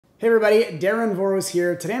Hey everybody, Darren Voros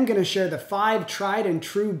here. Today I'm going to share the 5 tried and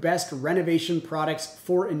true best renovation products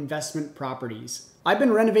for investment properties. I've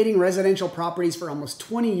been renovating residential properties for almost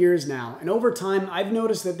 20 years now, and over time I've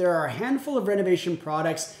noticed that there are a handful of renovation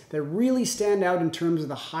products that really stand out in terms of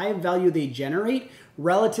the high value they generate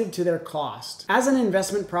relative to their cost. As an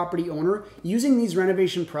investment property owner, using these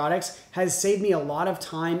renovation products has saved me a lot of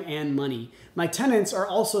time and money. My tenants are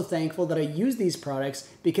also thankful that I use these products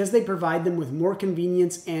because they provide them with more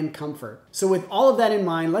convenience and comfort. So with all of that in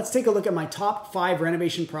mind, let's take a look at my top 5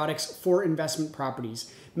 renovation products for investment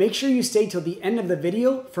properties. Make sure you stay till the end of the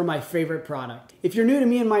video for my favorite product. If you're new to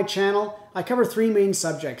me and my channel, I cover 3 main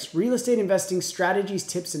subjects: real estate investing strategies,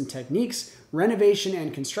 tips, and techniques, renovation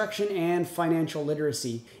and construction, and financial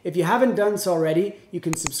literacy. If you haven't done so already, you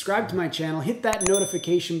can subscribe to my channel, hit that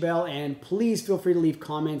notification bell, and please feel free to leave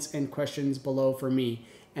comments and questions below for me.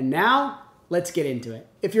 And now, let's get into it.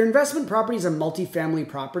 If your investment property is a multifamily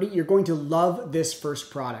property, you're going to love this first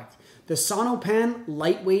product. The Sonopan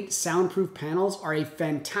lightweight soundproof panels are a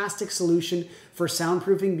fantastic solution for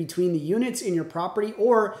soundproofing between the units in your property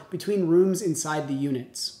or between rooms inside the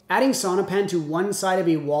units. Adding Sonopan to one side of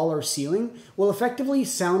a wall or ceiling will effectively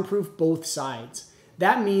soundproof both sides.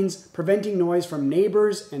 That means preventing noise from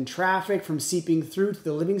neighbors and traffic from seeping through to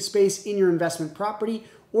the living space in your investment property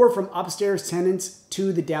or from upstairs tenants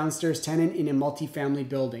to the downstairs tenant in a multifamily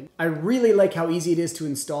building. I really like how easy it is to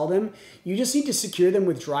install them. You just need to secure them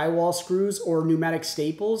with drywall screws or pneumatic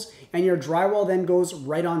staples, and your drywall then goes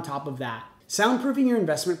right on top of that. Soundproofing your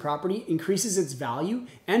investment property increases its value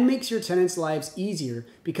and makes your tenants' lives easier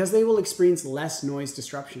because they will experience less noise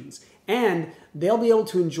disruptions. And they'll be able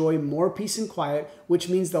to enjoy more peace and quiet, which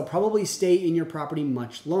means they'll probably stay in your property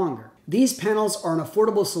much longer. These panels are an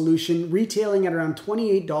affordable solution, retailing at around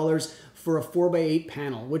 $28 for a 4x8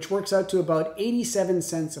 panel, which works out to about 87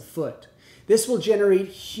 cents a foot. This will generate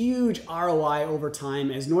huge ROI over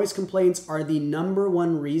time, as noise complaints are the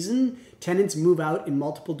 #1 reason tenants move out in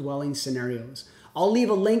multiple dwelling scenarios. I'll leave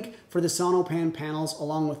a link for the Sonopan panels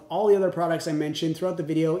along with all the other products I mentioned throughout the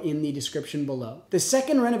video in the description below. The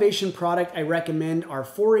second renovation product I recommend are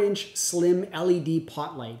 4-inch slim LED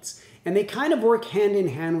pot lights, and they kind of work hand in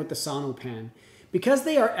hand with the Sonopan. Because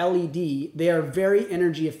they are LED, they are very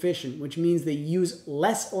energy efficient, which means they use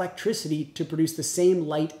less electricity to produce the same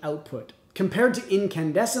light output. Compared to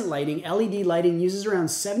incandescent lighting, LED lighting uses around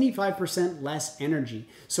 75% less energy.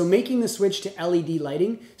 So making the switch to LED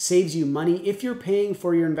lighting saves you money if you're paying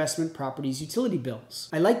for your investment property's utility bills.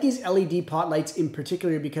 I like these LED pot lights in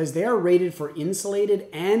particular because they are rated for insulated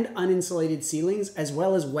and uninsulated ceilings as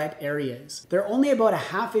well as wet areas. They're only about a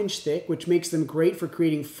 1/2 inch thick, which makes them great for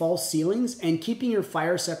creating false ceilings and keeping your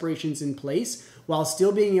fire separations in place while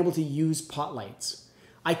still being able to use pot lights.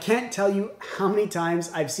 I can't tell you how many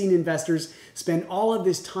times I've seen investors spend all of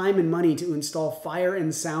this time and money to install fire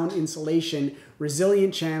and sound insulation,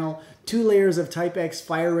 resilient channel, 2 layers of Type X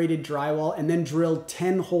fire-rated drywall, and then drill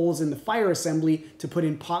 10 holes in the fire assembly to put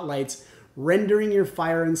in pot lights, rendering your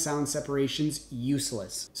fire and sound separations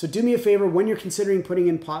useless. So do me a favor, when you're considering putting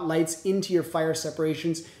in pot lights into your fire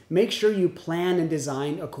separations, make sure you plan and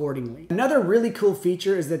design accordingly. Another really cool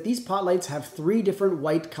feature is that these pot lights have 3 different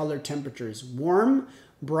white color temperatures: warm,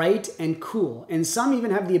 bright, and cool. And some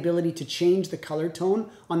even have the ability to change the color tone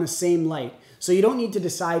on the same light. So you don't need to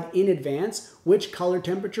decide in advance which color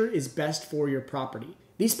temperature is best for your property.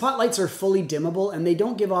 These pot lights are fully dimmable and they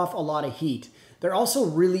don't give off a lot of heat. They're also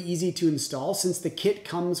really easy to install since the kit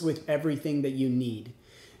comes with everything that you need.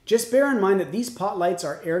 Just bear in mind that these pot lights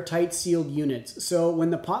are airtight sealed units, so when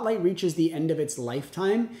the pot light reaches the end of its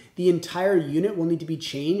lifetime, the entire unit will need to be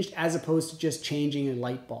changed as opposed to just changing a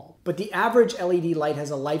light bulb. But the average LED light has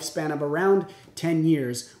a lifespan of around 10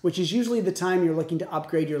 years, which is usually the time you're looking to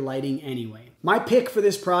upgrade your lighting anyway. My pick for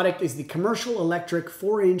this product is the commercial electric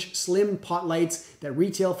 4-inch slim pot lights that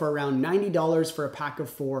retail for around $90 for a pack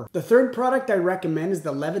of 4. The third product I recommend is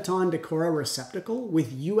the Leviton Decora receptacle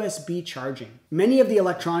with USB charging. Many of the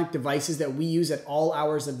electronic devices that we use at all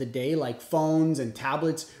hours of the day, like phones and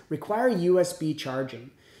tablets, require USB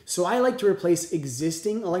charging. So I like to replace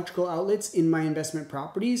existing electrical outlets in my investment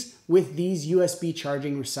properties with these USB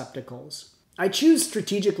charging receptacles. I choose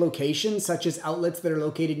strategic locations such as outlets that are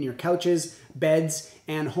located near couches, beds,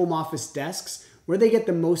 and home office desks, where they get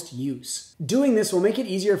the most use. Doing this will make it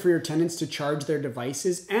easier for your tenants to charge their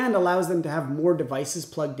devices and allows them to have more devices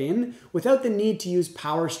plugged in without the need to use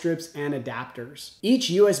power strips and adapters. Each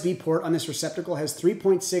USB port on this receptacle has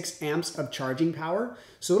 3.6 amps of charging power,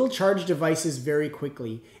 so it'll charge devices very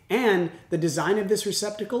quickly. And the design of this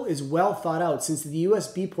receptacle is well thought out since the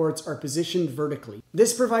USB ports are positioned vertically.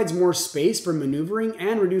 This provides more space for maneuvering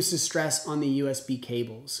and reduces stress on the USB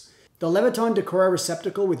cables. The Leviton Decora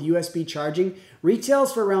receptacle with USB charging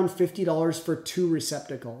retails for around $50 for 2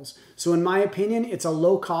 receptacles. So in my opinion, it's a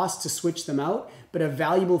low cost to switch them out, but a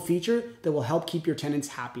valuable feature that will help keep your tenants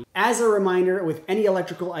happy. As a reminder, with any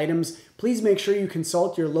electrical items, please make sure you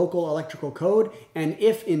consult your local electrical code, and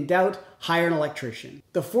if in doubt, hire an electrician.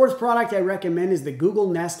 The 4th product I recommend is the Google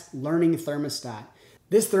Nest Learning Thermostat.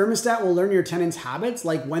 This thermostat will learn your tenants' habits,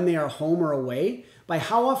 like when they are home or away, by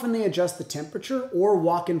how often they adjust the temperature or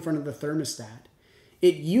walk in front of the thermostat.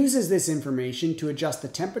 It uses this information to adjust the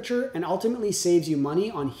temperature and ultimately saves you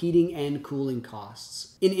money on heating and cooling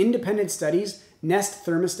costs. In independent studies, Nest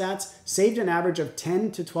thermostats saved an average of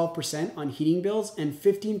 10 to 12% on heating bills and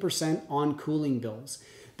 15% on cooling bills.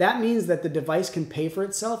 That means that the device can pay for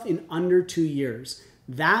itself in under 2 years.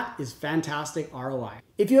 That is fantastic ROI.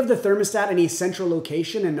 If you have the thermostat in a central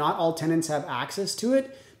location and not all tenants have access to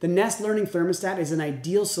it, the Nest Learning Thermostat is an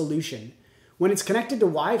ideal solution. When it's connected to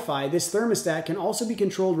Wi-Fi, this thermostat can also be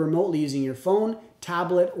controlled remotely using your phone,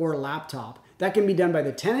 tablet, or laptop. That can be done by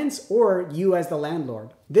the tenants or you as the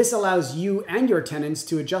landlord. This allows you and your tenants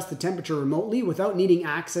to adjust the temperature remotely without needing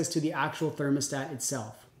access to the actual thermostat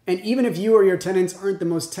itself. And even if you or your tenants aren't the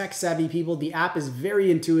most tech-savvy people, the app is very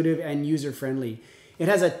intuitive and user-friendly. It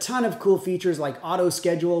has a ton of cool features like auto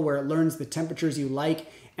schedule, where it learns the temperatures you like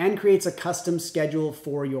and creates a custom schedule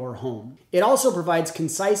for your home. It also provides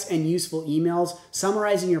concise and useful emails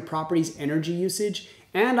summarizing your property's energy usage,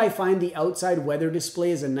 and I find the outside weather display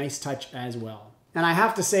is a nice touch as well. And I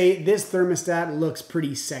have to say, this thermostat looks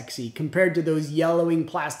pretty sexy compared to those yellowing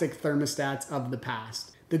plastic thermostats of the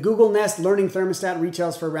past. The Google Nest Learning Thermostat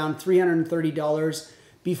retails for around $330.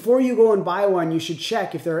 Before you go and buy one, you should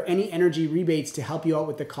check if there are any energy rebates to help you out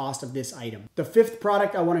with the cost of this item. The 5th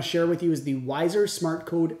product I want to share with you is the Wiser Smart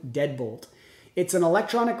Code Deadbolt. It's an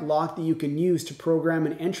electronic lock that you can use to program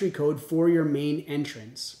an entry code for your main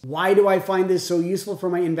entrance. Why do I find this so useful for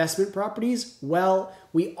my investment properties? Well,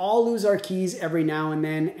 we all lose our keys every now and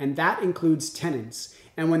then, and that includes tenants.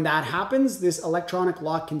 And when that happens, this electronic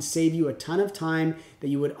lock can save you a ton of time that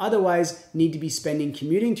you would otherwise need to be spending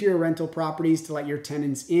commuting to your rental properties to let your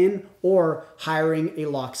tenants in or hiring a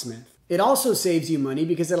locksmith. It also saves you money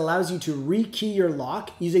because it allows you to rekey your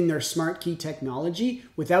lock using their smart key technology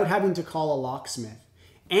without having to call a locksmith.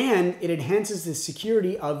 And it enhances the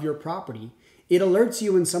security of your property. It alerts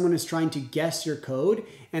you when someone is trying to guess your code,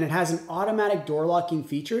 and it has an automatic door locking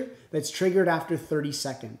feature that's triggered after 30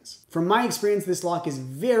 seconds. From my experience, this lock is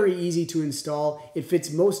very easy to install. It fits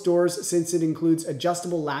most doors since it includes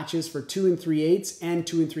adjustable latches for 2 3/8 and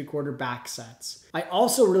 2 3/4 back sets. I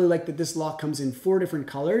also really like that this lock comes in 4 different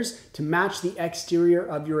colors to match the exterior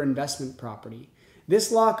of your investment property. This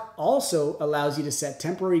lock also allows you to set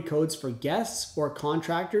temporary codes for guests or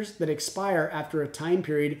contractors that expire after a time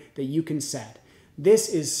period that you can set. This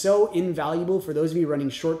is so invaluable for those of you running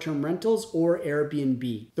short-term rentals or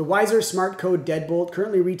Airbnb. The Wiser Smart Code Deadbolt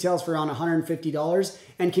currently retails for around $150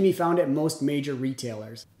 and can be found at most major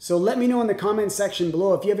retailers. So let me know in the comments section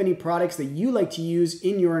below if you have any products that you like to use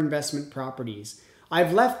in your investment properties.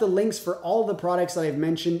 I've left the links for all the products that I've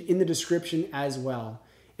mentioned in the description as well.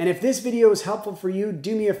 And if this video is helpful for you,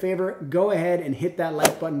 do me a favor, go ahead and hit that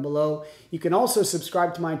like button below. You can also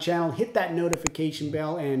subscribe to my channel, hit that notification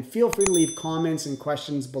bell, and feel free to leave comments and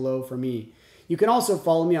questions below for me. You can also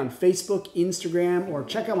follow me on Facebook, Instagram, or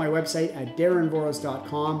check out my website at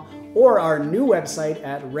darrenvoros.com or our new website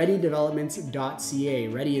at readydevelopments.ca.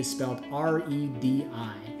 Ready is spelled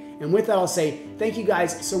R-E-D-I. And with that, I'll say thank you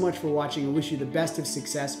guys so much for watching. I wish you the best of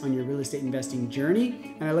success on your real estate investing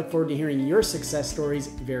journey, and I look forward to hearing your success stories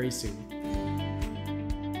very soon.